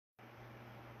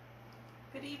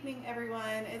Good evening,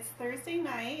 everyone. It's Thursday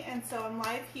night, and so I'm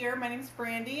live here. My name's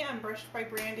Brandy. I'm Brushed by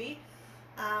Brandy.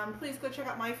 Please go check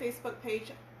out my Facebook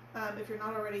page if you're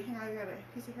not already. Hang on, I got a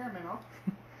piece of hair in my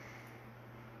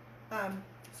mouth.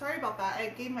 Sorry about that. I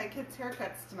gave my kids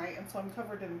haircuts tonight, and so I'm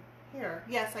covered in hair.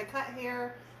 Yes, I cut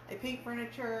hair. I paint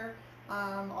furniture.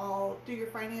 I'll do your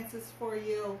finances for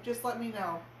you. Just let me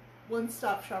know.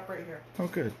 One-stop shop right here. Oh,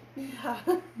 good. Yeah.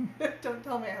 Don't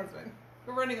tell my husband.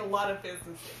 We're running a lot of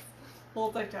businesses.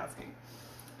 Multitasking.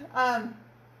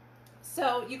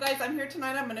 So you guys, I'm here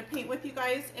tonight. I'm going to paint with you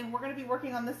guys, and we're going to be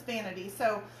working on this vanity.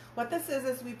 So what this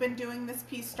is we've been doing this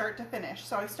piece start to finish.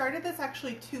 So I started this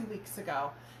actually 2 weeks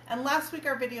ago, and last week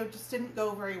our video just didn't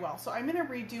go very well. So I'm going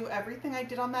to redo everything I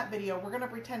did on that video. We're going to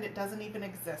pretend it doesn't even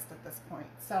exist at this point.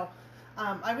 So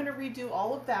I'm going to redo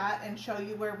all of that and show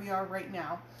you where we are right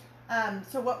now.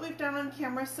 So what we've done on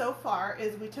camera so far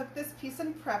is we took this piece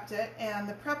and prepped it, and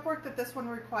the prep work that this one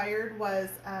required was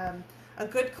a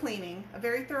good cleaning, a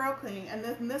very thorough cleaning, and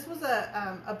this was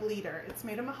a bleeder. It's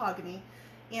made of mahogany,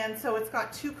 and so it's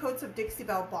got 2 coats of Dixie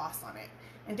Belle Boss on it.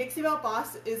 And Dixie Belle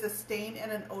Boss is a stain and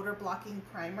an odor blocking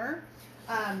primer.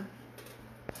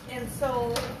 And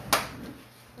so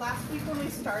last week when we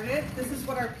started, this is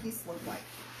what our piece looked like.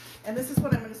 And this is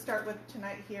what I'm going to start with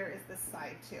tonight here is this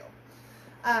side too.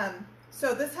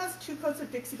 So this has 2 coats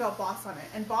of Dixie Belle Boss on it,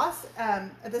 and Boss,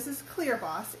 this is clear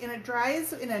Boss, and it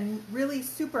dries in a really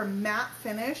super matte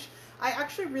finish. I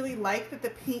actually really like that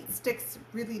the paint sticks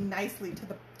really nicely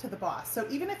to the Boss. So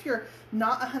even if you're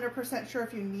not 100% sure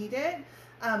if you need it,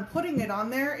 putting it on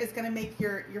there is going to make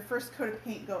your first coat of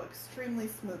paint go extremely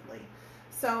smoothly.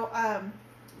 So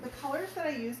the colors that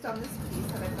I used on this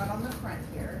piece that I've got on the front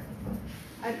here,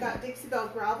 I've got Dixie Belle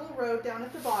Gravel Road down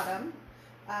at the bottom.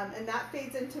 And that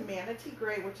fades into Manatee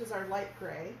Gray, which is our light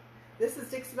gray. This is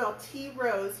Dixie Belle Tea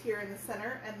Rose here in the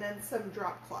center, and then some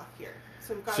drop cloth here.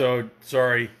 So we've got.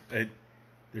 Sorry,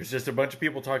 there's just a bunch of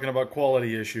people talking about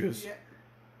quality issues, yeah.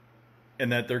 And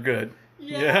that they're good.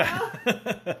 Yeah.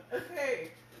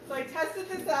 Okay. So I tested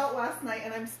this out last night,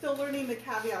 and I'm still learning the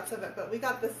caveats of it. But we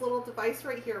got this little device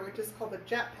right here, which is called a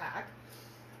jetpack,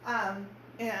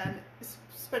 and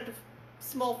spent a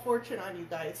small fortune on you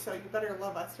guys. So you better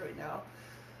love us right now.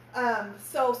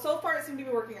 So far it seemed to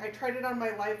be working. I tried it on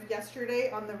my live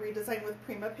yesterday on the Redesign with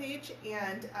Prima page,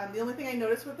 and the only thing I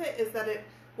noticed with it is that it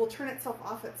will turn itself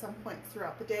off at some point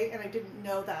throughout the day, and I didn't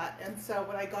know that, and so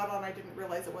when I got on I didn't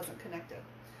realize it wasn't connected.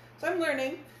 So I'm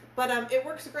learning, but it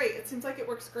works great. It seems like it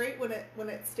works great when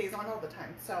it stays on all the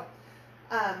time. So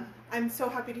I'm so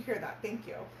happy to hear that. Thank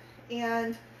you.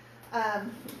 And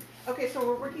okay, so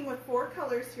we're working with 4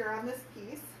 colors here on this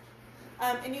piece,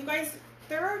 and you guys,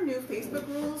 there are new Facebook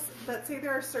rules that say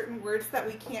there are certain words that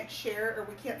we can't share or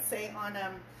we can't say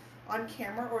on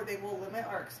camera, or they will limit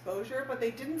our exposure. But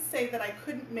they didn't say that I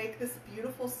couldn't make this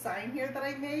beautiful sign here that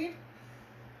I made.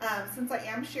 Since I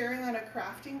am sharing on a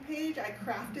crafting page, I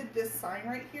crafted this sign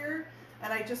right here,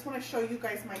 and I just want to show you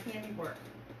guys my handiwork.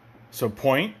 So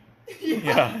point?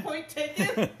 Yeah. Point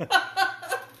taken.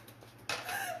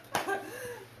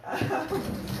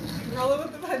 Rolling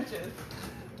with the punches.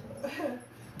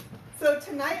 So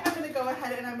tonight I'm going to go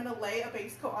ahead and I'm going to lay a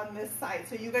base coat on this side,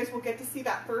 so you guys will get to see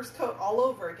that first coat all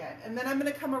over again. And then I'm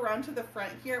going to come around to the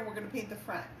front here, and we're going to paint the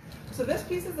front. So this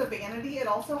piece is a vanity. It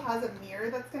also has a mirror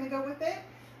that's going to go with it.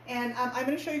 And I'm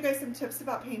going to show you guys some tips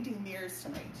about painting mirrors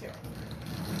tonight too.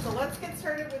 So let's get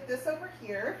started with this over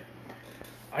here.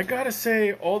 I gotta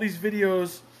say, all these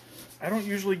videos, I don't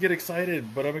usually get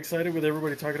excited, but I'm excited with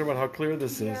everybody talking about how clear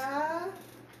this is. Yeah.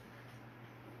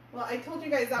 Well, I told you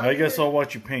guys that. I guess I'll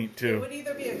watch you paint too. It would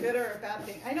either be a good or a bad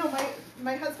thing. I know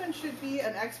my husband should be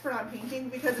an expert on painting,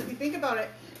 because if you think about it,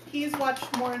 he's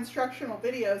watched more instructional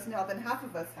videos now than half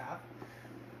of us have.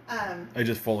 I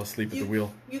just fall asleep at the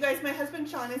wheel. You guys, my husband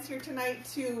Sean is here tonight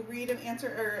to read and answer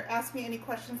or ask me any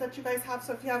questions that you guys have.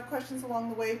 So if you have questions along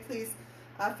the way, please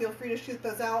feel free to shoot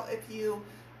those out. If you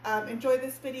enjoy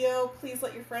this video, please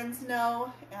let your friends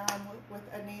know with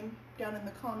a name down in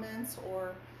the comments,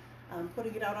 or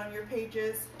putting it out on your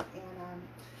pages. And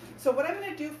so what I'm going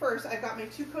to do first, I've got my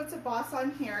 2 coats of Boss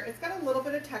on here. It's got a little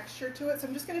bit of texture to it, so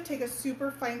I'm just going to take a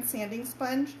super fine sanding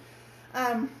sponge.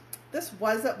 This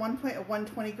was at one point a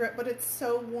 120 grit, but it's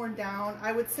so worn down.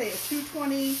 I would say a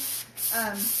 220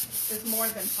 is more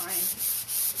than fine.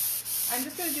 I'm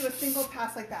just going to do a single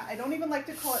pass like that. I don't even like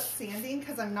to call it sanding,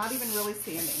 because I'm not even really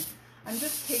sanding. I'm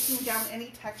just taking down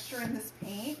any texture in this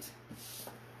paint.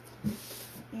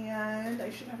 And I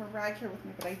should have a rag here with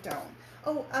me, but I don't.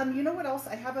 Oh, you know what else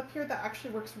I have up here that actually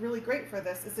works really great for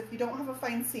this is if you don't have a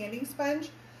fine sanding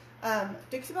sponge,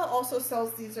 Dixie Belle also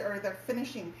sells these, or their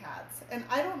finishing pads. And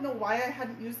I don't know why I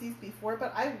hadn't used these before,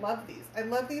 but I love these. I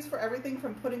love these for everything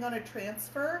from putting on a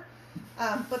transfer,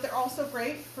 but they're also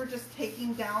great for just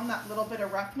taking down that little bit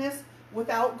of roughness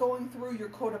without going through your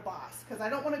coat of boss. Because I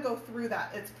don't want to go through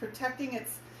that. It's protecting,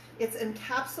 it's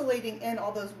encapsulating in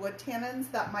all those wood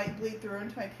tannins that might bleed through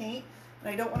into my paint. And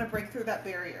I don't want to break through that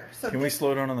barrier. So can we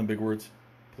slow down on the big words,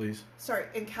 please? Sorry,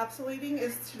 encapsulating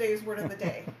is today's word of the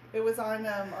day. It was on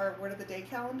our word of the day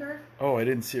calendar. Oh, I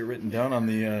didn't see it written down on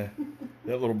the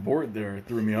that little board there. It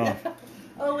threw me off. Yeah.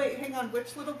 Oh wait, hang on.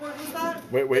 Which little board was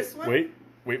that? Wait for this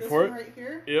it. One right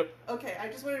here. Yep. Okay, I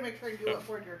just wanted to make sure I knew what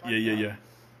board you're talking Yeah. about.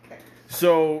 Okay.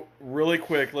 So really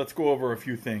quick, let's go over a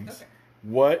few things. Okay.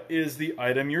 What is the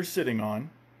item you're sitting on?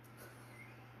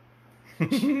 I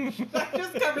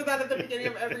just covered that at the beginning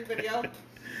of every video.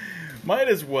 Might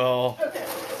as well. Okay,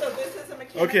 so this is a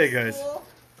mechanic's stool.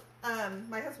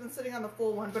 My husband's sitting on the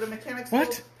full one, but a mechanic's stool.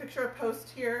 Picture a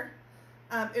post here.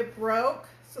 It broke,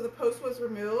 so the post was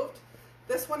removed.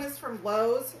 This one is from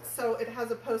Lowe's, so it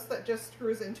has a post that just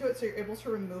screws into it, so you're able to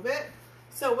remove it.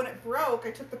 So when it broke,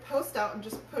 I took the post out and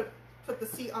just put the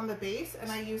seat on the base,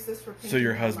 and I use this for painting. So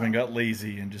your husband got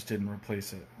lazy and just didn't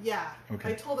replace it. Yeah. Okay.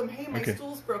 I told him, hey, my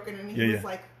stool's broken, and he was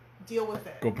like, deal with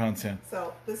it. Go pound sand.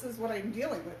 So this is what I'm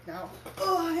dealing with now.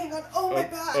 Oh, hang on. Oh, my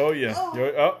back. Oh, yeah.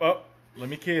 Oh. Let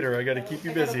me cater. I got to keep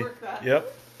you busy. Work that.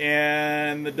 Yep.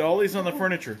 And the dollies on the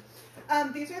furniture.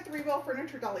 These are 3-wheel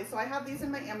furniture dollies. So I have these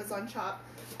in my Amazon shop.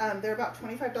 They're about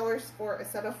 $25 for a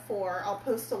set of 4. I'll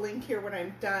post a link here when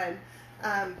I'm done.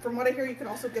 From what I hear, you can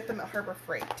also get them at Harbor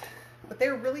Freight. But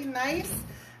they're really nice,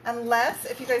 unless,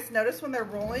 if you guys notice when they're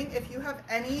rolling, if you have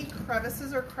any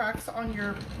crevices or cracks on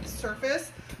your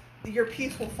surface, your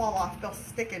piece will fall off. They'll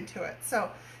stick into it. So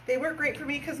they work great for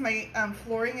me because my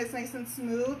flooring is nice and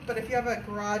smooth, but if you have a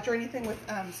garage or anything with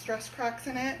stress cracks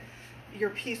in it, your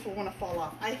piece will want to fall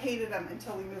off. I hated them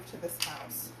until we moved to this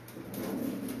house.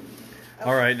 Okay.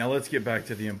 All right, now let's get back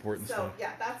to the important stuff. So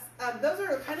yeah, that's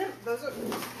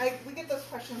we get those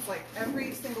questions like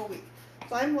every single week.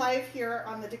 So I'm live here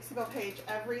on the Dixie Belle page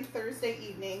every Thursday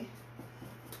evening,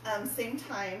 same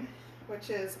time, which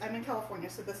is, I'm in California,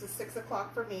 so this is 6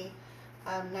 o'clock for me,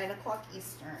 9 o'clock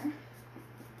Eastern.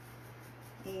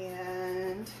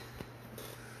 And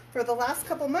for the last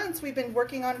couple months, we've been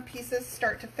working on pieces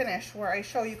start to finish, where I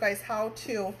show you guys how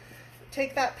to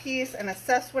take that piece and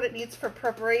assess what it needs for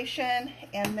preparation,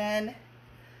 and then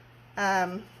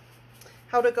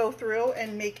how to go through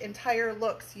and make entire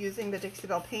looks using the Dixie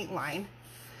Belle paint line,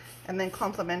 and then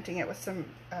complementing it with some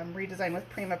redesign with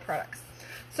Prima products.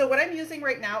 So what I'm using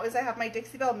right now is I have my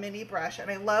Dixie Belle mini brush, and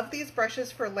I love these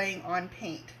brushes for laying on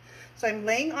paint. So I'm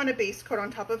laying on a base coat on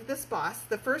top of this Boss.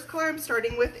 The first color I'm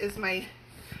starting with is my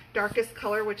darkest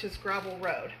color, which is Gravel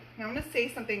Road. Now I'm going to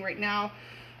say something right now.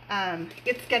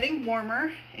 It's getting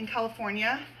warmer in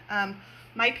California.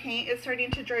 My paint is starting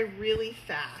to dry really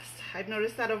fast. I've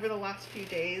noticed that over the last few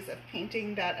days of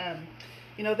painting that,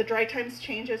 you know, the dry times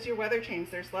change as your weather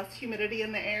changes. There's less humidity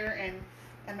in the air,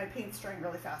 and my paint's drying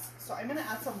really fast. So I'm going to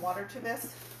add some water to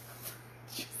this.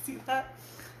 Did you see that?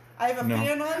 I have a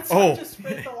fan on, so I just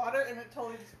sprayed the water, and it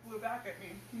totally just blew back at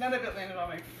me. None of it landed on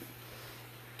my feet.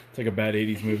 It's like a bad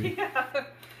 80s movie.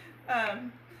 Yeah.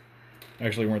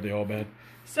 Actually, weren't they all bad?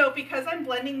 So because I'm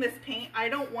blending this paint, I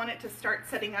don't want it to start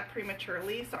setting up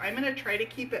prematurely. So I'm going to try to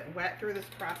keep it wet through this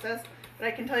process. But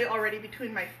I can tell you already,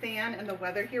 between my fan and the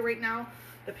weather here right now,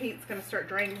 the paint's going to start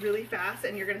drying really fast,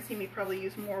 and you're going to see me probably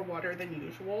use more water than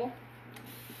usual.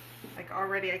 Like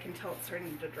already I can tell it's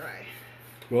starting to dry.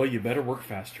 Well, you better work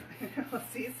faster.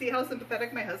 See how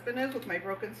sympathetic my husband is with my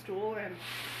broken stool. And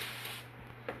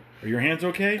are your hands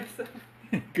okay?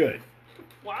 Good.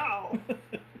 Wow.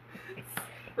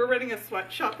 We're running a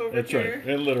sweatshop over here. That's right.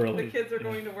 And literally. The kids are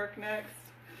going to work next.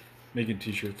 Making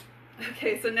t-shirts.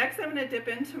 Okay, so next I'm going to dip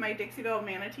into my Dixie Belle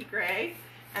Manatee Gray,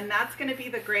 and that's going to be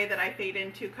the gray that I fade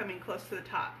into coming close to the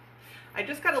top. I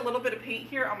just got a little bit of paint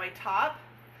here on my top,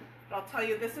 but I'll tell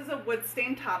you, this is a wood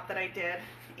stain top that I did,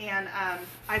 and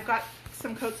I've got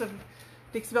some coats of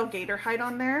Dixie Belle Gator Hide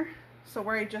on there. So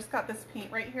where I just got this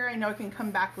paint right here, I know I can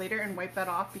come back later and wipe that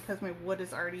off because my wood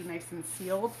is already nice and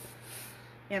sealed,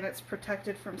 and it's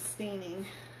protected from staining.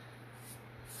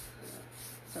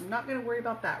 So I'm not going to worry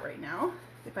about that right now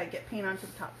if I get paint onto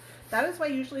the top. That is why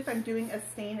usually if I'm doing a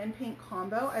stain and paint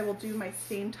combo, I will do my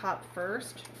stain top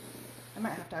first. I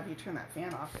might have to have you turn that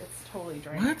fan off. It's totally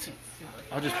drying. What?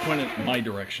 I'll just point it my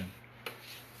direction.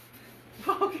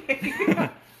 Okay.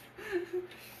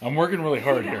 I'm working really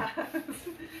hard here.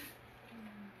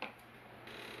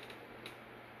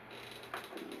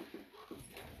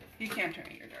 You can turn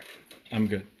it your direction. I'm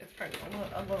good. It's try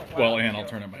a little loud. Well, and I'll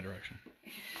turn it my direction.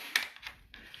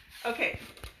 Okay.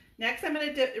 Next, I'm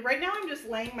going to right now I'm just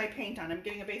laying my paint on. I'm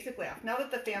getting a basic layoff. Now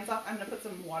that the fan's off, I'm going to put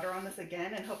some water on this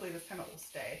again, and hopefully this time it will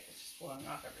stay. It's just blowing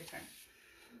off every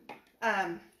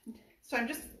time. So I'm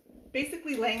just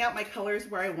basically laying out my colors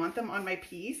where I want them on my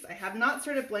piece. I have not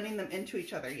started blending them into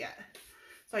each other yet.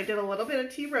 So I did a little bit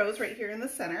of tea rose right here in the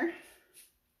center.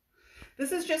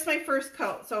 This is just my first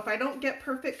coat. So if I don't get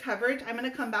perfect coverage, I'm going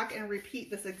to come back and repeat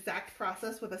this exact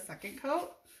process with a second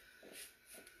coat.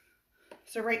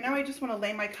 So right now I just want to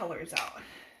lay my colors out.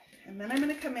 And then I'm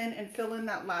going to come in and fill in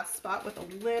that last spot with a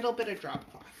little bit of drop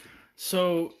cloth.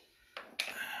 So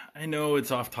I know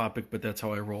it's off topic, but that's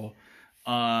how I roll.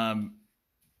 The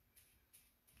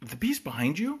piece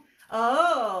behind you?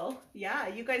 Oh, yeah.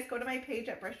 You guys go to my page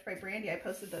at Brush by Brandy. I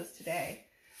posted those today.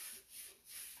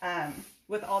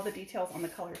 With all the details on the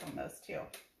colors on those too.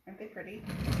 Aren't they pretty?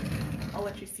 I'll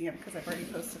let you see them because I've already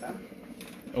posted them.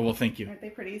 Oh, well, thank you. Aren't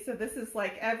they pretty? So this is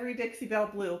like every Dixie Belle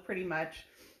blue, pretty much.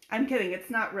 I'm kidding. It's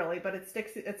not really, but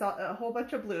it's a whole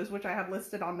bunch of blues, which I have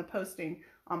listed on the posting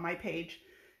on my page.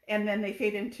 And then they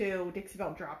fade into Dixie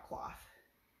Belle drop cloth.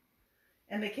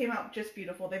 And they came out just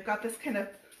beautiful. They've got this kind of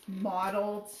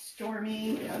mottled,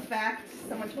 stormy effect.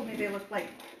 Someone told me they look like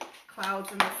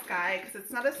clouds in the sky because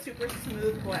it's not a super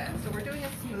smooth blend. So we're doing a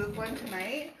smooth one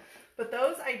tonight. But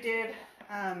those I did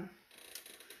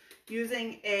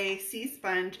using a sea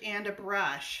sponge and a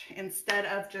brush instead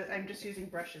of I'm just using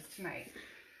brushes tonight.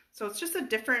 So it's just a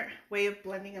different way of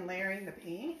blending and layering the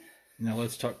paint. Now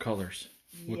let's talk colors.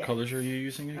 What Yes. colors are you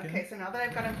using again? Okay, so now that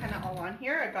I've got them kind of all on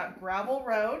here, I've got Gravel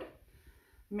Road,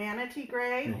 Manatee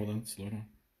Gray, Here, hold on, slow down.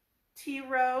 Tea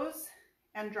Rose,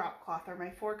 and Drop Cloth are my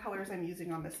 4 colors I'm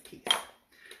using on this piece.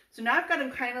 So now I've got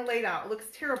them kind of laid out. It looks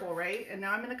terrible, right? And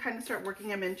now I'm going to kind of start working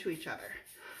them into each other.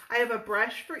 I have a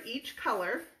brush for each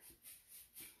color.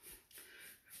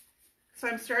 So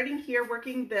I'm starting here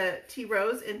working the Tea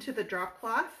Rose into the drop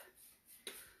cloth.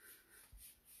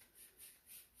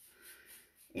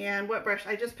 And what brush?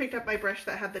 I just picked up my brush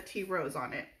that had the Tea Rose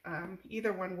on it.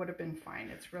 Either one would have been fine.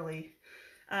 It's really,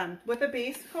 with a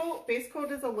base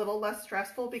coat is a little less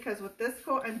stressful because with this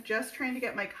coat, I'm just trying to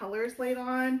get my colors laid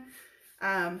on,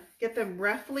 get them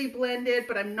roughly blended,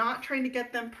 but I'm not trying to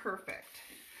get them perfect.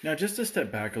 Now, just to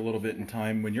step back a little bit in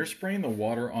time, when you're spraying the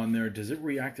water on there, does it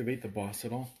reactivate the boss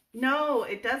at all? No,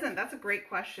 it doesn't. That's a great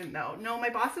question, though. No, my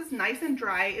boss is nice and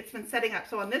dry. It's been setting up.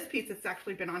 So on this piece, it's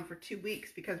actually been on for 2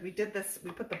 weeks because we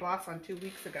put the boss on 2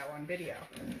 weeks ago on video.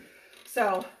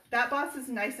 So that boss is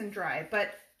nice and dry.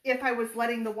 But if I was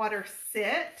letting the water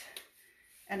sit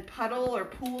and puddle or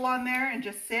pool on there and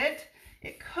just sit,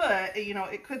 it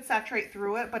could saturate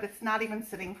through it, but it's not even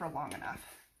sitting for long enough.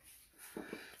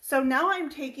 So now I'm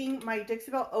taking my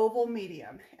Dixie Belle Oval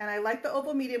Medium, and I like the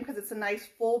Oval Medium because it's a nice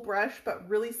full brush, but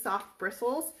really soft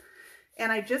bristles.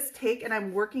 And I just take and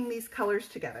I'm working these colors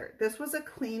together. This was a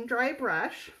clean, dry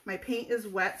brush. My paint is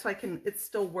wet, so it's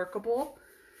still workable.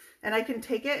 And I can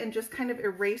take it and just kind of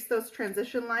erase those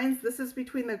transition lines. This is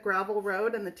between the Gravel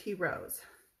Road and the Tea Rose.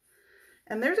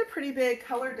 And there's a pretty big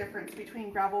color difference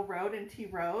between Gravel Road and Tea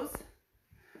Rose.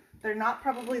 They're not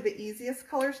probably the easiest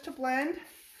colors to blend.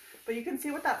 But you can see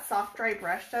what that soft, dry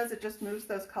brush does. It just moves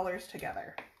those colors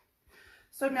together.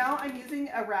 So now I'm using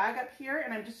a rag up here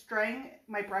and I'm just drying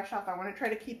my brush off. I want to try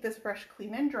to keep this brush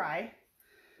clean and dry.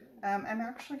 I'm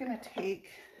actually going to take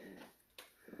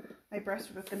my brush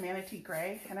with the Manatee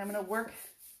Gray and I'm going to work.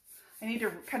 I need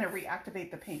to kind of reactivate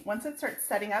the paint. Once it starts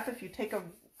setting up, if you take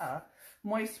a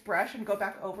moist brush and go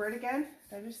back over it again.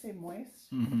 Did I just say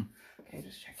moist? Mm-hmm. Okay,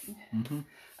 just checking.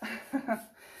 Mm-hmm.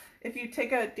 If you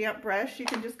take a damp brush, you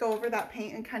can just go over that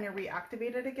paint and kind of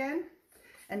reactivate it again.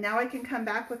 And now I can come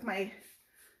back with my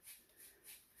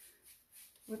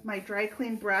dry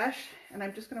clean brush and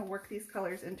I'm just going to work these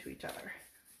colors into each other.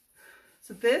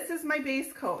 So this is my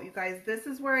base coat, you guys. This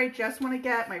is where I just want to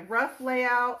get my rough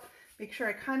layout, make sure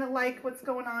I kind of like what's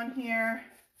going on here.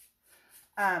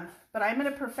 But I'm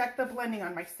going to perfect the blending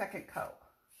on my second coat.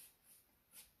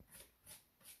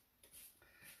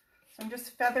 I'm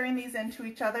just feathering these into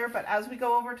each other, but as we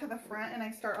go over to the front and I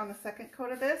start on the second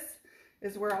coat of this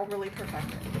is where I'll really perfect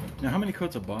it. Now, how many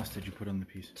coats of boss did you put on the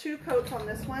piece? 2 coats on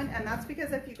this one, and that's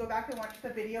because if you go back and watch the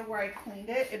video where I cleaned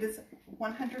it, it is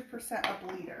 100% a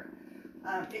bleeder.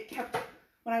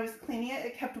 When I was cleaning it,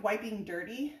 it kept wiping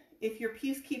dirty. If your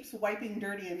piece keeps wiping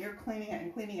dirty and you're cleaning it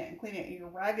and cleaning it and cleaning it, and your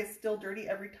rag is still dirty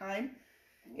every time,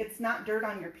 it's not dirt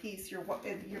on your piece. Your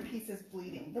piece is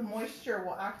bleeding. The moisture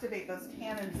will activate those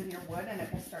tannins in your wood and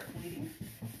it will start bleeding.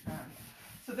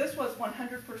 So this was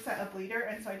 100% a bleeder,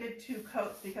 and so I did 2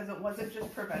 coats because it wasn't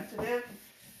just preventative.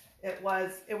 it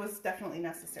was definitely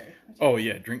necessary. Oh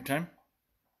yeah, drink time.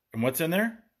 And what's in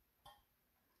there?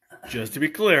 Just to be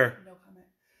clear. No comment.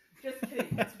 Just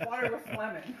kidding. It's water with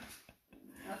lemon.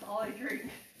 That's all I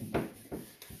drink.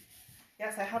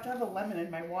 Yes, I have to have a lemon in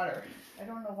my water. I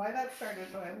don't know why that started,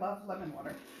 but I love lemon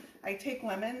water. I take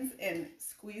lemons and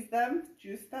squeeze them,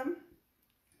 juice them,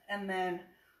 and then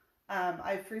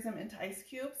I freeze them into ice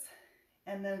cubes.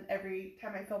 And then every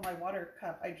time I fill my water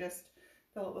cup, I just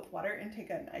fill it with water and take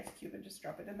an ice cube and just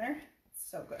drop it in there. It's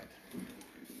so good.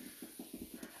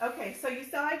 Okay, so you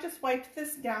saw I just wiped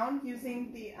this down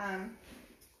using the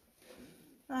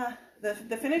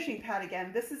finishing pad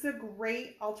again. This is a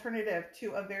great alternative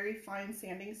to a very fine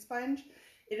sanding sponge.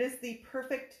 It is the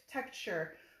perfect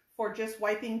texture for just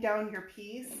wiping down your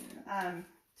piece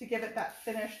to give it that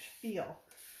finished feel.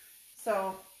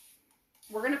 So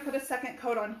we're going to put a second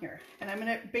coat on here, and I'm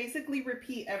going to basically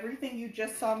repeat everything you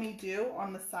just saw me do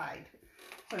on the side.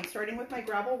 So I'm starting with my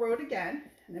gravel road again,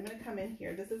 and I'm going to come in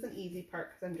here. This is an easy part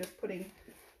because I'm just putting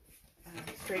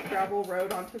straight gravel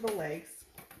road onto the legs.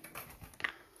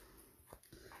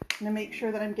 I'm going to make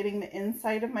sure that I'm getting the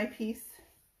inside of my piece.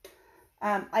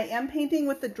 I am painting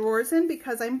with the drawers in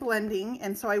because I'm blending,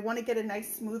 and so I want to get a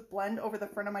nice smooth blend over the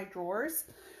front of my drawers.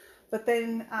 But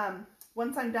then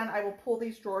once I'm done, I will pull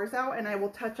these drawers out and I will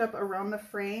touch up around the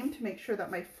frame to make sure that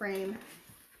my frame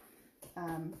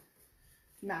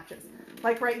matches.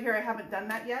 Like right here, I haven't done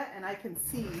that yet, and I can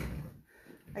see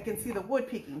the wood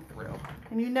peeking through,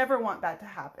 and you never want that to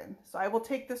happen. So I will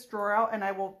take this drawer out and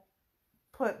I will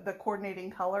put the coordinating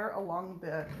color along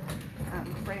the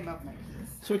frame of my piece.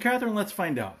 So Catherine, let's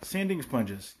find out. Sanding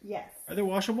sponges. Yes. Are they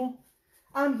washable?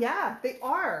 Yeah, they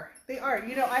are. They are.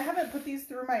 You know, I haven't put these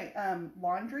through my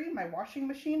laundry, my washing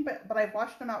machine, but I've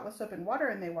washed them out with soap and water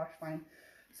and they wash fine.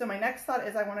 So my next thought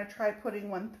is I want to try putting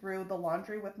one through the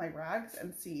laundry with my rags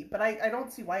and see. But I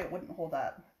don't see why it wouldn't hold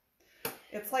up.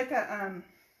 It's like a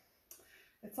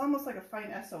it's almost like a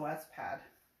fine SOS pad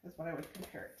is what I would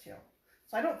compare it to.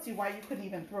 So I don't see why you couldn't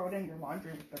even throw it in your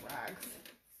laundry with the rags.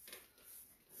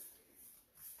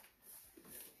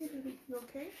 Hey baby, you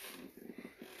okay?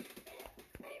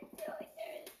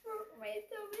 My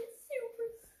thumb is super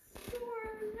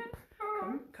sore.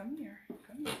 Come here.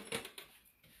 Come here.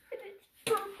 And it's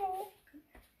purple.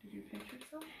 Did you pinch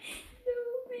yourself? No,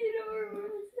 it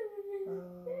almost.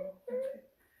 Oh, okay.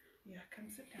 Yeah, come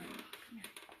sit down. Come here.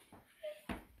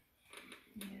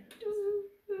 Yeah.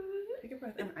 Take a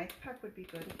breath. An ice pack would be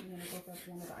good if you want to go grab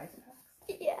one of the ice packs.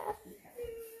 Yeah. Okay.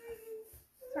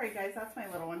 Sorry guys, that's my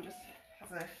little one. Just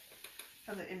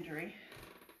has an injury.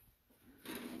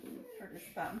 Hurt his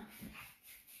thumb.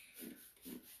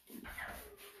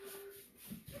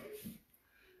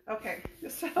 Okay,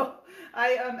 so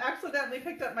I accidentally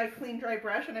picked up my clean dry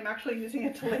brush and I'm actually using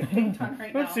it to lay paint on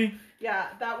right now. Oopsie.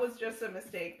 Yeah, that was just a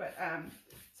mistake, but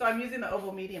so I'm using the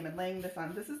oval medium and laying this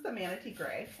on. This is the manatee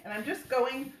gray, and I'm just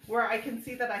going where I can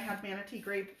see that I had manatee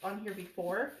gray on here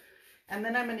before, and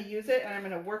then I'm going to use it and I'm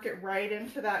going to work it right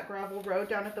into that gravel road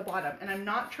down at the bottom. And I'm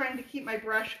not trying to keep my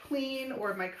brush clean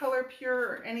or my color pure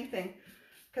or anything,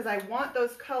 because I want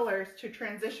those colors to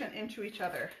transition into each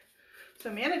other. So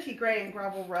manatee gray and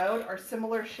gravel road are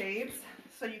similar shades,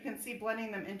 so you can see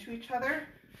blending them into each other.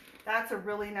 That's a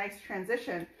really nice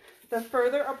transition. The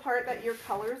further apart that your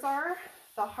colors are,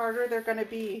 the harder they're going to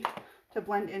be to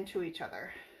blend into each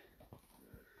other.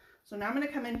 So now I'm going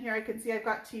to come in here. I can see I've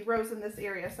got tea rose in this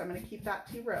area, so I'm going to keep that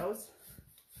tea rose.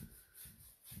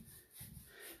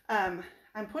 I'm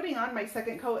putting on my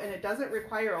second coat, and it doesn't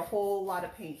require a whole lot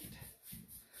of paint.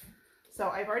 So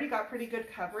I've already got pretty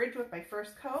good coverage with my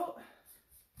first coat.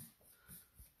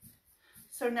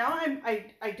 So now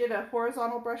I did a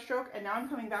horizontal brush stroke, and now I'm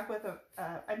coming back with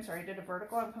I did a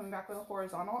vertical, I'm coming back with a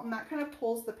horizontal, and that kind of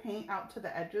pulls the paint out to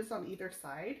the edges on either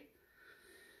side.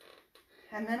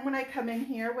 And then when I come in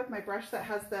here with my brush that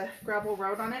has the gravel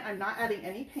road on it, I'm not adding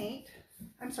any paint.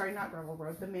 I'm sorry, not gravel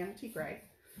road, the manatee gray.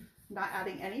 I'm not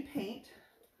adding any paint,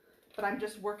 but I'm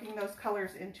just working those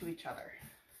colors into each other.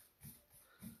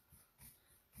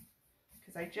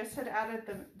 Because I just had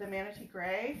added the manatee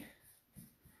gray.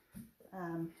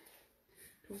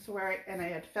 I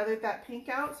had feathered that pink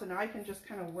out, so now I can just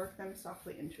kind of work them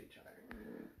softly into each other.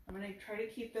 I'm going to try to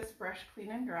keep this brush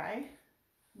clean and dry.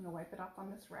 I'm going to wipe it off on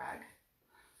this rag.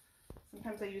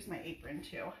 Sometimes I use my apron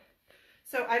too.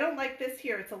 So I don't like this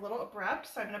here. It's a little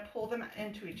abrupt, so I'm going to pull them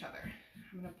into each other.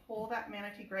 I'm going to pull that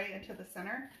manatee gray into the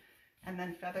center and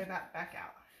then feather that back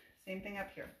out. Same thing up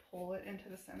here. Pull it into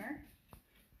the center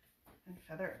and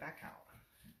feather it back out.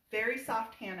 Very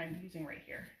soft hand I'm using right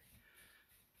here.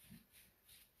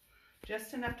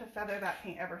 Just enough to feather that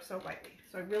paint ever so lightly.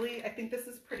 So I think this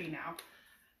is pretty now.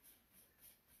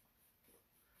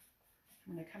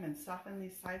 I'm going to come and soften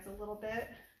these sides a little bit,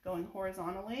 going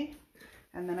horizontally,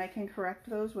 and then I can correct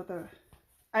those with a,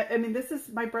 I mean,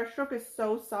 my brush stroke is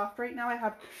so soft right now. I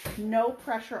have no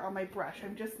pressure on my brush.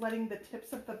 I'm just letting the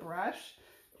tips of the brush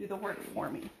do the work for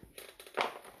me.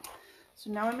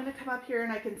 So now I'm going to come up here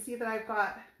and I can see that I've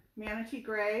got manatee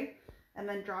gray and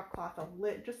then drop cloth,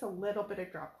 just a little bit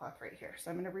of drop cloth right here.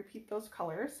 So I'm going to repeat those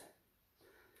colors.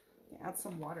 Add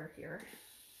some water here.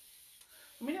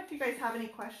 Let me know if you guys have any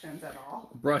questions at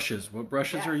all. Brushes. What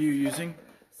brushes are you using?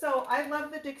 So I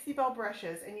love the Dixie Belle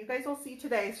brushes, and you guys will see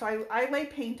today. So I lay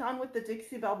paint on with the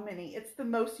Dixie Belle Mini. It's the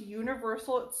most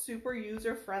universal. It's super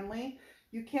user friendly.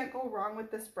 You can't go wrong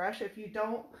with this brush. If you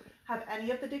don't have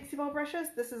any of the Dixie Belle brushes,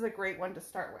 this is a great one to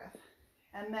start with.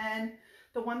 And then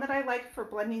the one that I like for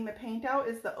blending the paint out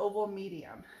is the oval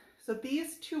medium. So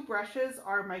these two brushes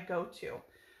are my go-to.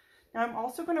 Now I'm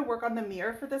also going to work on the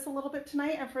mirror for this a little bit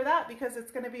tonight, and for that, because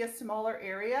it's going to be a smaller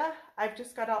area, I've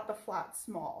just got out the flat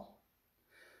small.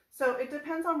 So it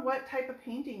depends on what type of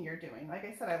painting you're doing. Like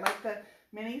I said, I like the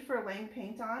mini for laying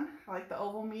paint on. I like the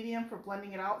oval medium for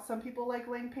blending it out. Some people like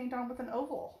laying paint on with an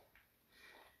oval.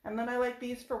 And then I like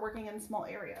these for working in small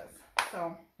areas.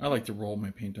 So I like to roll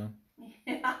my paint on.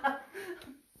 Yeah.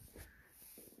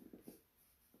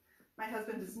 My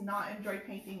husband does not enjoy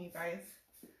painting, you guys.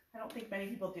 I don't think many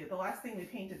people do. The last thing we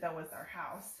painted though was our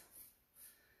house.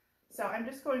 So I'm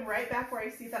just going right back where I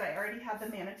see that I already have the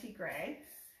manatee gray,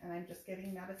 and I'm just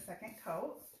giving that a second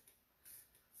coat.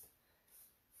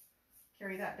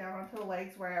 Carry that down onto the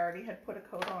legs where I already had put a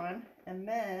coat on, and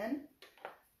then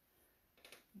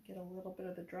get a little bit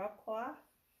of the drop cloth.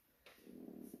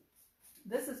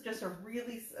 This is just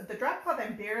the drop cloth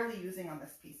I'm barely using on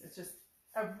this piece. It's just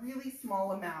a really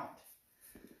small amount.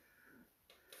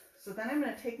 So then I'm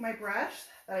going to take my brush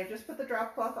that I just put the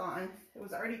drop cloth on. It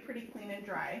was already pretty clean and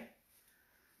dry.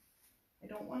 I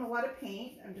don't want a lot of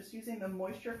paint. I'm just using the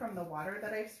moisture from the water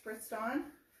that I've spritzed on.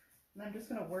 And I'm just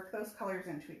going to work those colors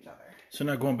into each other. So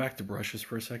now going back to brushes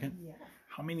for a second. Yeah.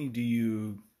 How many do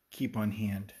you keep on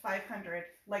hand? 500.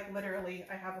 Like literally,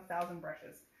 I have 1,000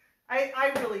 brushes.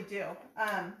 I really do.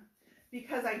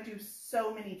 Because I do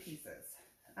so many pieces.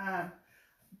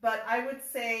 But I would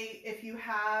say if you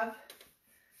have,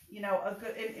 you know,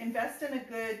 invest in a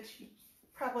good,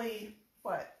 probably,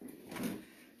 what?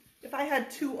 If I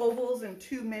had 2 ovals and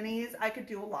 2 minis, I could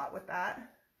do a lot with that.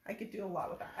 I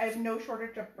have no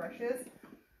shortage of brushes.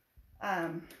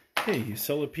 Hey, you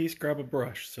sell a piece, grab a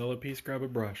brush. Sell a piece, grab a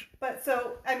brush. But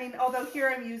so, I mean, although here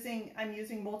I'm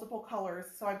using multiple colors.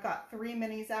 So I've got 3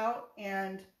 minis out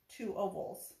and 2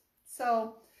 ovals.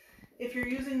 So if you're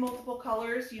using multiple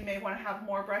colors, you may want to have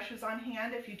more brushes on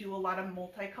hand if you do a lot of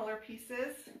multicolor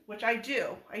pieces, which I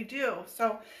do.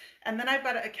 So, and then I've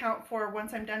got to account for,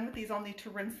 once I'm done with these, I'll need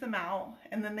to rinse them out,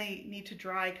 and then they need to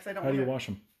dry because I don't want to. How do you wash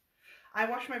them? I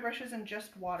wash my brushes in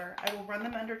just water. I will run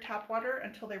them under tap water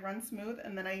until they run smooth,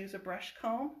 and then I use a brush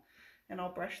comb and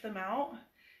I'll brush them out.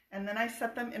 And then I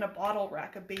set them in a bottle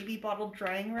rack, a baby bottle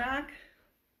drying rack.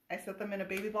 I set them in a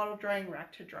baby bottle drying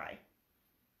rack to dry.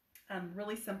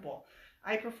 Really simple.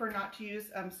 I prefer not to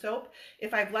use soap.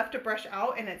 If I've left a brush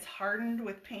out and it's hardened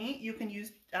with paint, you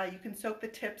can soak the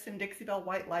tips in Dixie Belle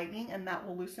White Lightning, and that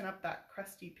will loosen up that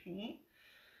crusty paint.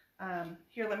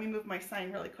 Here, let me move my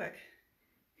sign really quick.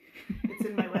 It's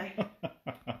in my way.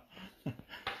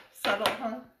 Subtle,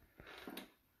 huh?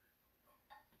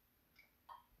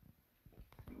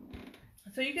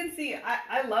 So you can see,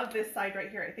 I love this side right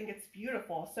here. I think it's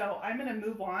beautiful. So I'm going to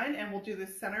move on, and we'll do the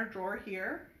center drawer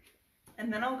here.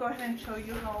 And then I'll go ahead and show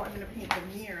you how I'm going to paint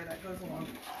the mirror that goes along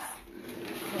with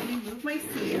this. Let me move my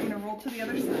seat. I'm going to roll to the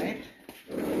other side.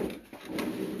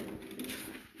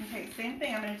 Okay, same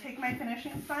thing. I'm going to take my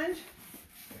finishing sponge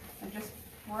and just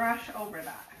brush over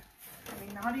that. I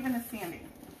mean, not even a sanding.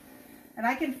 And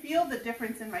I can feel the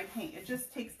difference in my paint. It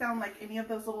just takes down like any of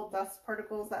those little dust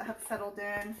particles that have settled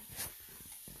in.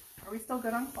 Are we still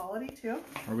good on quality too?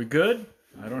 Are we good?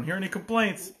 I don't hear any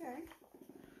complaints. Okay.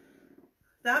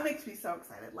 That makes me so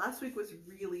excited. Last week was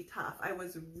really tough. I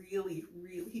was really,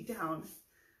 really down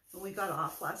when we got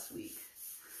off last week.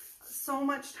 So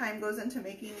much time goes into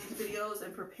making these videos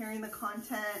and preparing the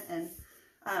content, and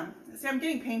see, I'm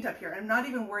getting paint up here. I'm not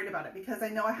even worried about it because I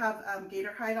know I have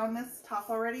gator hide on this top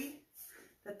already,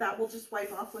 that will just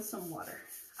wipe off with some water.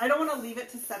 I don't want to leave it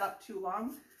to set up too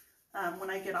long. When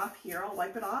I get off here, I'll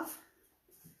wipe it off.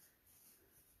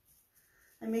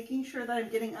 I'm making sure that I'm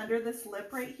getting under this lip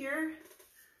right here,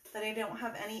 that I don't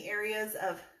have any areas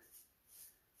of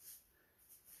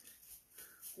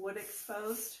wood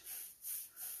exposed.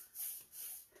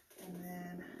 And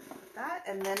then that,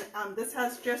 and then this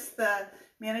has just the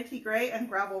Manatee Gray and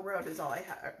Gravel Road is all I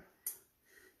have.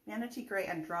 Vanity gray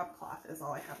and drop cloth is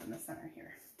all I have in the center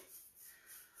here.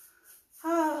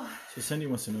 Oh. So Cindy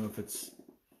wants to know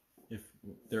if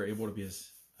they're able to be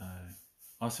as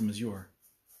awesome as you are.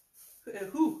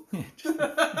 Who?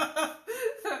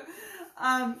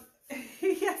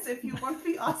 Yes, if you want to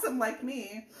be awesome like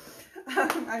me.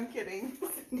 I'm kidding.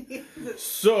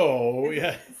 So,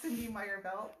 yeah. Cindy Meyer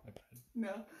Belt.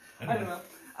 No, I don't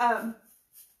know.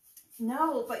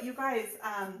 No, but you guys,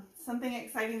 something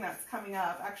exciting that's coming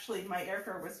up. Actually, my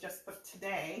airfare was just booked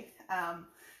today.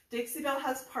 Dixie Belle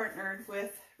has partnered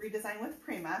with Redesign with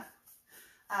Prima.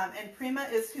 And Prima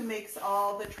is who makes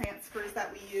all the transfers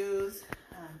that we use.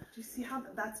 Do you see how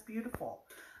that's beautiful?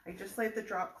 I just laid the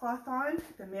drop cloth on,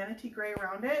 the manatee gray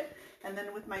around it, and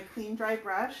then with my clean dry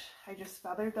brush, I just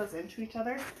feathered those into each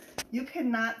other. You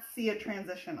cannot see a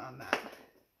transition on that.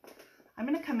 I'm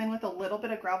going to come in with a little bit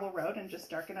of gravel road and just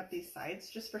darken up these sides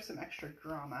just for some extra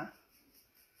drama.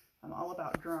 I'm all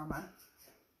about drama.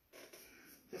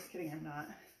 Just kidding, I'm not.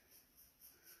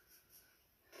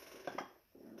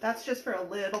 That's just for a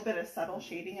little bit of subtle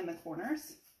shading in the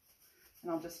corners,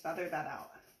 and I'll just feather that out.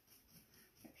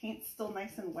 My paint's still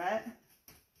nice and wet.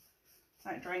 It's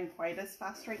not drying quite as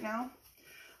fast right now.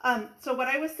 So what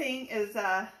I was saying is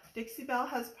Dixie Belle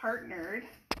has partnered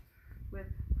with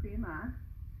Prima,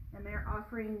 and they're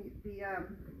offering the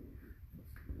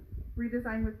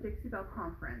Redesign with Dixie Belle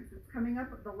conference. It's coming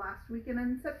up the last weekend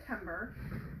in September.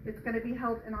 It's going to be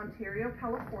held in Ontario,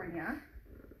 California.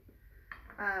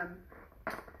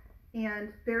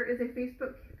 And there is a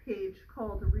Facebook page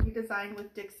called Redesign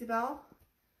with Dixie Belle.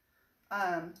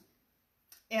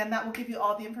 And that will give you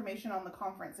all the information on the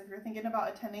conference. If you're thinking about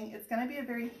attending, it's going to be a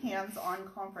very hands-on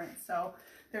conference. So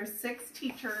there's 6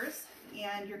 teachers,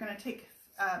 and you're going to take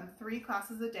 3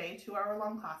 classes a day,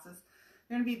 2-hour-long classes.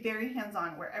 They're going to be very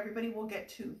hands-on, where everybody will get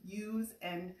to use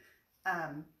and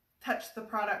touch the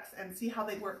products and see how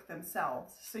they work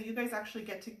themselves. So you guys actually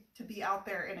get to be out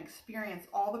there and experience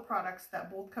all the products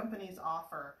that both companies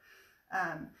offer,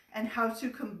 and how to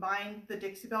combine the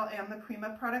Dixie Belle and the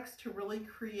Prima products to really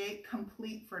create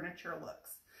complete furniture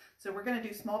looks. So we're going to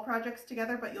do small projects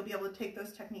together, but you'll be able to take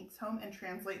those techniques home and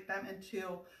translate them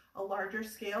into a larger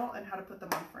scale and how to put them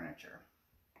on furniture.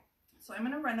 So I'm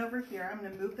going to run over here. I'm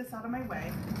going to move this out of my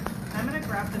way. I'm going to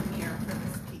grab the mirror for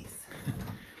this piece.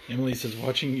 Emily says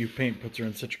watching you paint puts her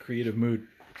in such a creative mood.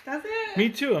 Does it? Me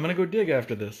too. I'm going to go dig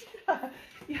after this.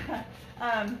 Yeah.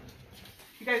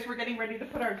 You guys, we're getting ready to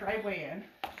put our driveway in.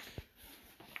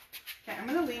 Okay, I'm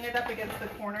going to lean it up against the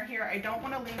corner here. I don't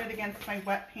want to lean it against my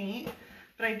wet paint,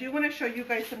 but I do want to show you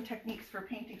guys some techniques for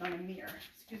painting on a mirror.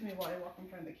 Excuse me while I walk in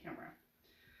front of the camera.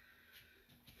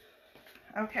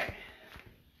 Okay.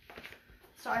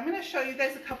 So I'm going to show you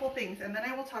guys a couple things, and then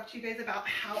I will talk to you guys about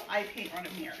how I paint on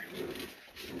a mirror.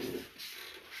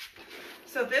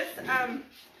 So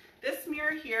this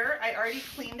mirror here, I already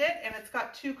cleaned it, and it's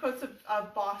got 2 coats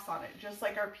of boss on it, just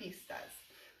like our piece does.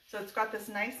 So it's got this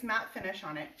nice matte finish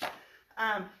on it.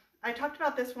 I talked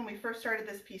about this when we first started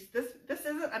this piece. This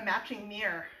isn't a matching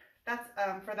mirror. That's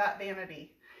for that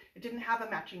vanity. It didn't have a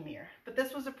matching mirror, but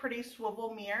this was a pretty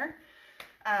swivel mirror.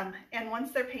 And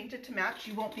once they're painted to match,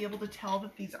 you won't be able to tell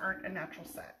that these aren't a natural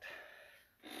set.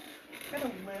 Got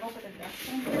a little bit of dust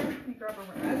in here. Let me grab a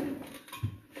rag.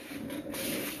 I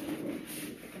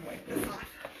can wipe this off.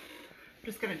 I'm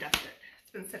just going to dust it.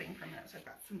 It's been sitting for a minute, so I've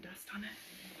got some dust on it.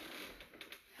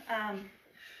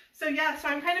 So yeah, so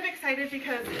I'm kind of excited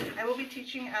because I will be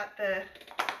teaching at the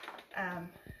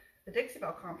Dixie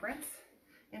Belle conference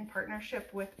in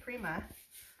partnership with Prima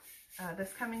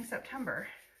this coming September.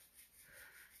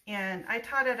 And I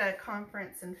taught at a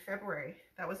conference in February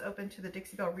that was open to the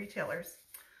Dixie Belle retailers.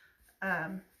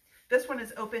 This one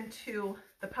is open to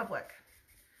the public.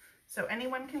 So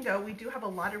anyone can go. We do have a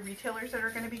lot of retailers that are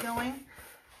going to be going.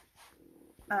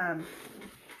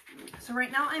 So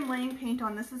right now I'm laying paint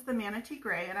on, this is the Manatee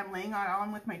Gray, and I'm laying it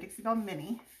on with my Dixie Belle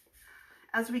Mini.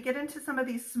 As we get into some of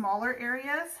these smaller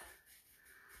areas,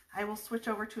 I will switch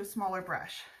over to a smaller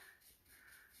brush.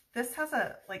 This has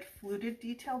a like fluted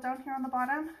detail down here on the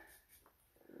bottom.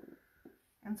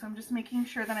 And so I'm just making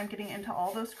sure that I'm getting into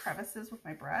all those crevices with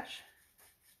my brush.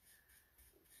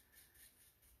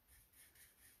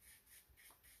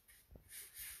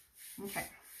 Okay,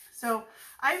 so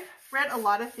I've read a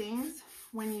lot of things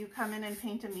when you come in and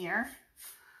paint a mirror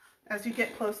as you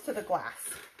get close to the glass.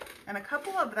 And a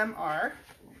couple of them are,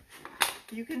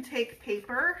 you can take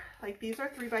paper, like these are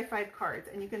 3x5 cards,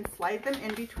 and you can slide them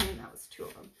in between, that was 2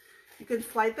 of them. You can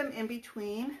slide them in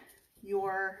between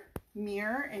your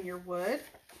mirror and your wood,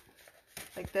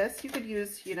 like this. You could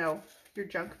use, you know, your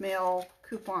junk mail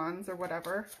coupons or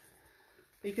whatever.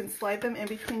 But you can slide them in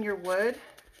between your wood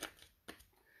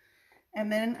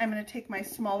And then I'm going to take my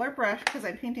smaller brush because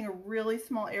I'm painting a really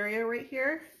small area right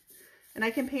here. And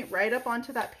I can paint right up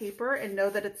onto that paper and know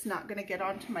that it's not going to get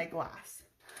onto my glass.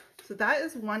 So that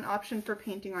is one option for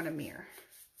painting on a mirror.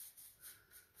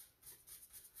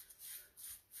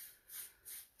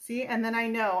 See, and then I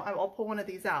know, I'll pull one of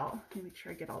these out. Let me make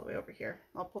sure I get all the way over here.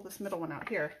 I'll pull this middle one out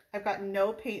here. I've got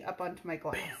no paint up onto my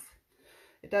glass. Bam.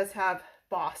 It does have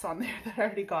Boss on there that I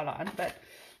already got on, but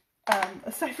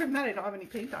aside from that, I don't have any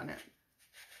paint on it.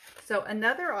 So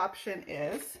another option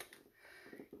is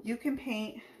you can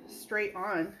paint straight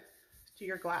on to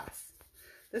your glass.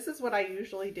 This is what I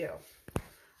usually do.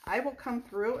 I will come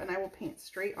through and I will paint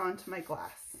straight onto my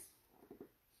glass.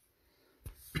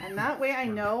 And that way I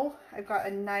know I've got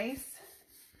a nice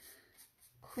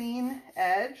clean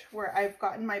edge where I've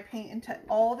gotten my paint into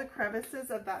all the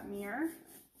crevices of that mirror.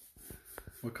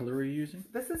 What color are you using?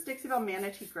 This is Dixie Belle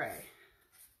Manatee Gray.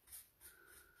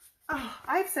 Oh,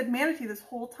 I've said Manatee this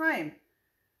whole time.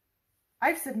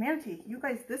 I've said Manatee. You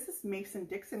guys, this is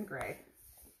Mason-Dixon Gray.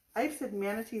 I've said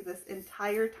Manatee this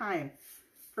entire time.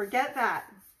 Forget that.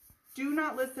 Do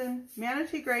not listen.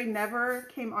 Manatee Gray never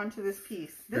came onto this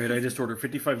piece. Great, I just ordered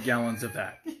 55 gallons of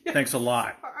that. Yes. Thanks a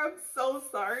lot. I'm so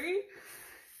sorry.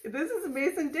 This is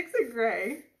Mason-Dixon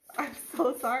Gray. I'm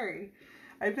so sorry.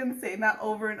 I've been saying that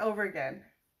over and over again.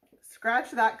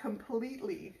 Scratch that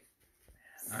completely.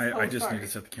 I just need to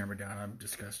set the camera down. I'm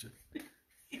disgusted.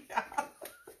 Yeah.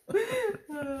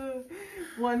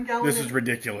 1 gallon. This is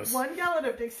ridiculous. 1 gallon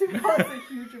of Dixie Belle is a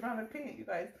huge amount of paint, you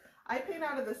guys. I paint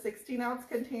out of the 16-ounce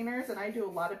containers, and I do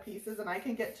a lot of pieces, and I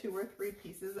can get 2 or 3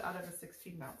 pieces out of a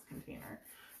 16-ounce container.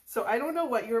 So I don't know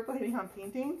what you were planning on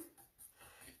painting.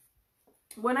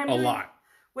 When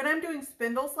I'm doing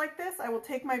spindles like this, I will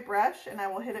take my brush and I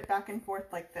will hit it back and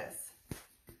forth like this.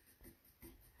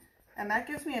 And that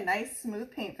gives me a nice smooth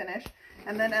paint finish.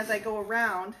 And then as I go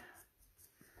around,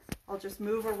 I'll just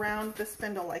move around the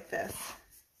spindle like this.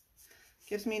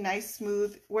 Gives me nice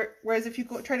smooth, whereas if you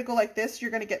try to go like this, you're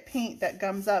going to get paint that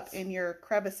gums up in your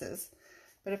crevices.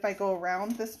 But if I go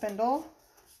around the spindle,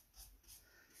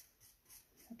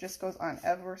 it just goes on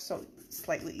ever so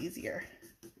slightly easier.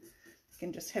 You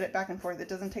can just hit it back and forth. It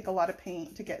doesn't take a lot of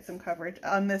paint to get some coverage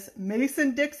on this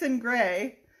Mason-Dixon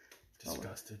Gray.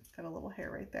 Disgusted. Got a little hair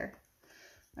right there.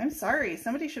 I'm sorry.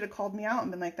 Somebody should have called me out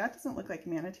and been like, that doesn't look like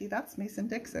Manatee. That's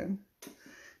Mason-Dixon.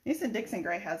 Mason-Dixon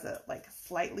Gray has a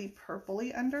slightly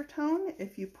purpley undertone.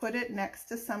 If you put it next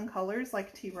to some colors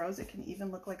like tea rose, it can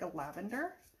even look like a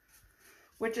lavender,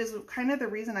 which is kind of the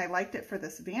reason I liked it for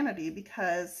this vanity,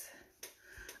 because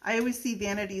I always see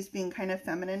vanities being kind of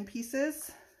feminine pieces.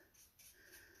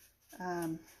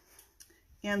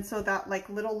 And so that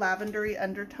little lavendery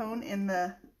undertone in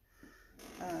the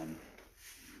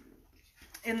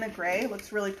gray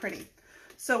looks really pretty.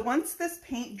 So once this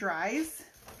paint dries,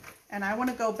 and I want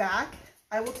to go back,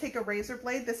 I will take a razor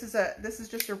blade. This is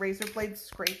just a razor blade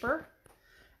scraper,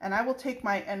 and I will take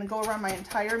and go around my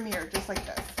entire mirror just like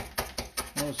this.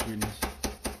 Oh, sweetness.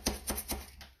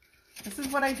 This is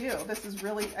what I do. This is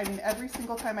really, I mean, every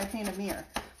single time I paint a mirror.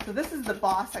 So this is the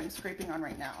Boss I'm scraping on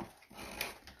right now.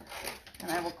 And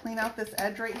I will clean out this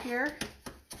edge right here.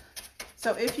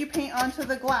 So if you paint onto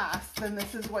the glass, then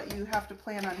this is what you have to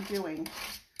plan on doing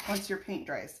once your paint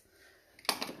dries.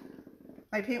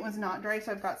 My paint was not dry,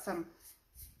 so I've got some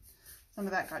of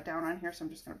that got down on here, so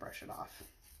I'm just going to brush it off.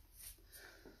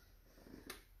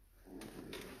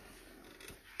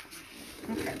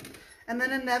 Okay, and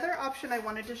then another option I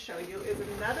wanted to show you is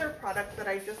another product that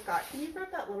I just got. Can you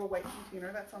grab that little white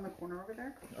container that's on the corner over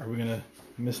there? Are we going to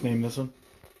misname this one?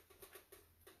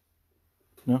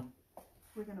 No?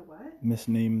 We're going to what?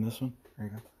 Misname this one? There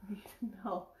you go.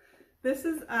 No. This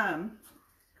is,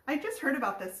 I just heard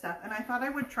about this stuff and I thought I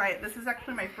would try it. This is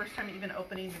actually my first time even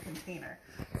opening the container.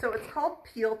 So it's called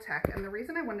Peel Tech, and the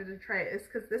reason I wanted to try it is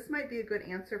because this might be a good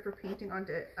answer for painting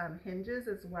onto hinges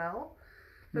as well.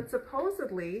 But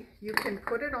supposedly you can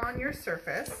put it on your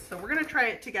surface. So we're going to try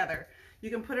it together. You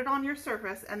can put it on your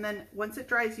surface, and then once it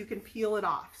dries you can peel it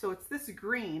off. So it's this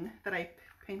green that I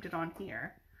painted on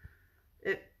here.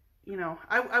 You know,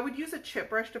 I would use a chip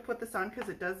brush to put this on because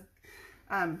it does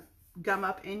gum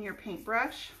up in your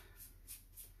paintbrush.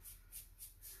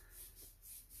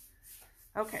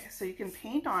 Okay, so you can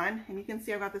paint on, and you can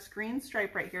see I've got this green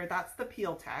stripe right here. That's the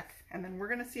Peel Tech, and then we're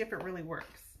going to see if it really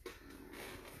works.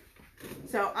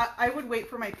 So I would wait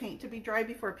for my paint to be dry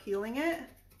before peeling it.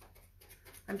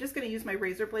 I'm just going to use my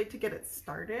razor blade to get it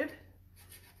started.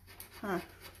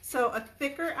 So a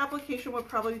thicker application would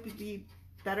probably be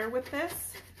better with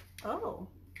this. Oh.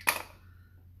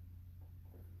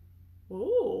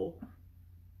 Oh.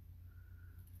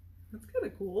 That's kind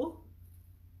of cool.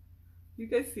 You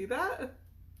guys see that?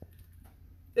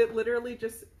 It literally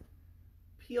just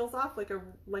peels off like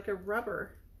a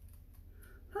rubber.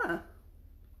 Huh.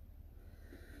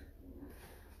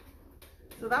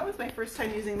 So that was my first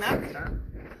time using that stuff.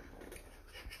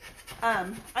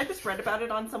 I just read about it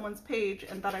on someone's page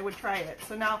and thought I would try it.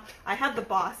 So now I have the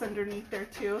boss underneath there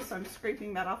too, so I'm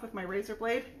scraping that off with my razor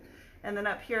blade. And then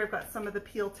up here I've got some of the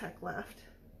Peel Tech left.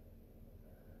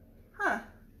 Huh.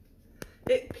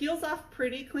 It peels off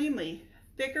pretty cleanly.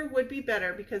 Thicker would be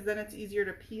better because then it's easier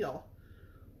to peel.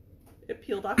 It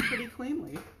peeled off pretty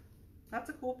cleanly. That's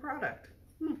a cool product.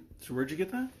 So where'd you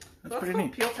get that? That's pretty called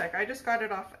neat. Peel Tech. I just got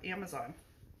it off Amazon.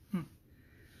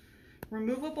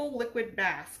 Removable liquid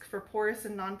mask for porous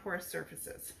and non-porous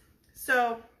surfaces.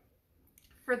 So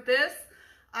for this,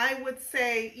 I would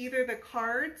say either the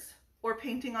cards or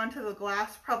painting onto the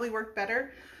glass probably work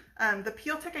better. The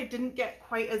Peel Tech I didn't get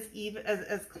quite as even,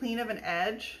 as clean of an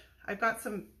edge. I've got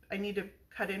some, I need to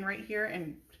cut in right here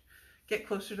and get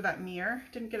closer to that mirror.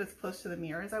 Didn't get as close to the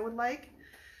mirror as I would like.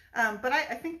 But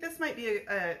I think this might be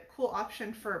a cool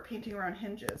option for painting around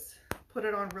hinges. Put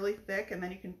it on really thick and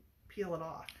then you can peel it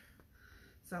off.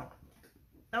 So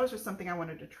that was just something I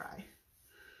wanted to try.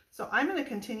 So I'm going to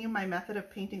continue my method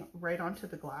of painting right onto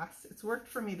the glass. It's worked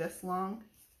for me this long.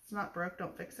 It's not broke,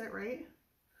 don't fix it, right?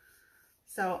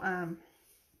 So,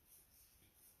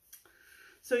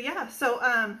 yeah,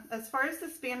 as far as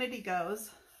this vanity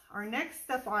goes, our next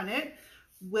step on it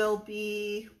will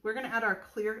be, we're going to add our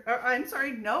clear, I'm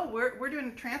sorry, no, we're doing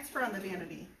a transfer on the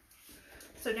vanity.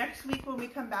 So next week when we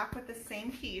come back with the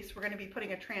same piece, we're going to be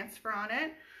putting a transfer on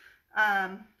it.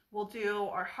 We'll do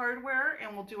our hardware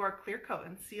and we'll do our clear coat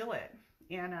and seal it.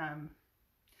 And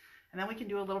then we can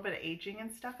do a little bit of aging and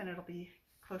stuff and it'll be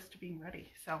close to being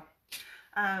ready. So,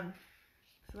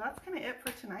 so that's kind of it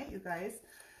for tonight, you guys.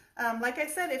 Like I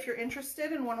said, if you're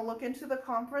interested and want to look into the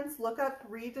conference, look up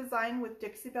Redesign with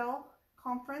Dixie Belle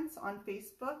conference on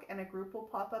Facebook and a group will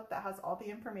pop up that has all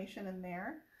the information in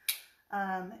there.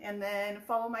 And then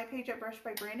follow my page at Brush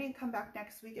by Brandy and come back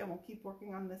next week and we'll keep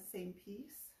working on this same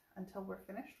piece until we're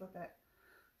finished with it.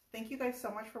 Thank you guys so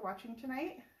much for watching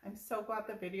tonight. I'm so glad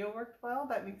the video worked well.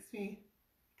 That makes me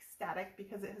ecstatic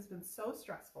because it has been so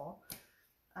stressful.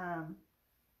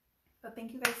 But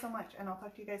thank you guys so much and I'll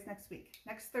talk to you guys next week.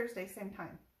 Next Thursday, same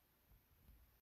time.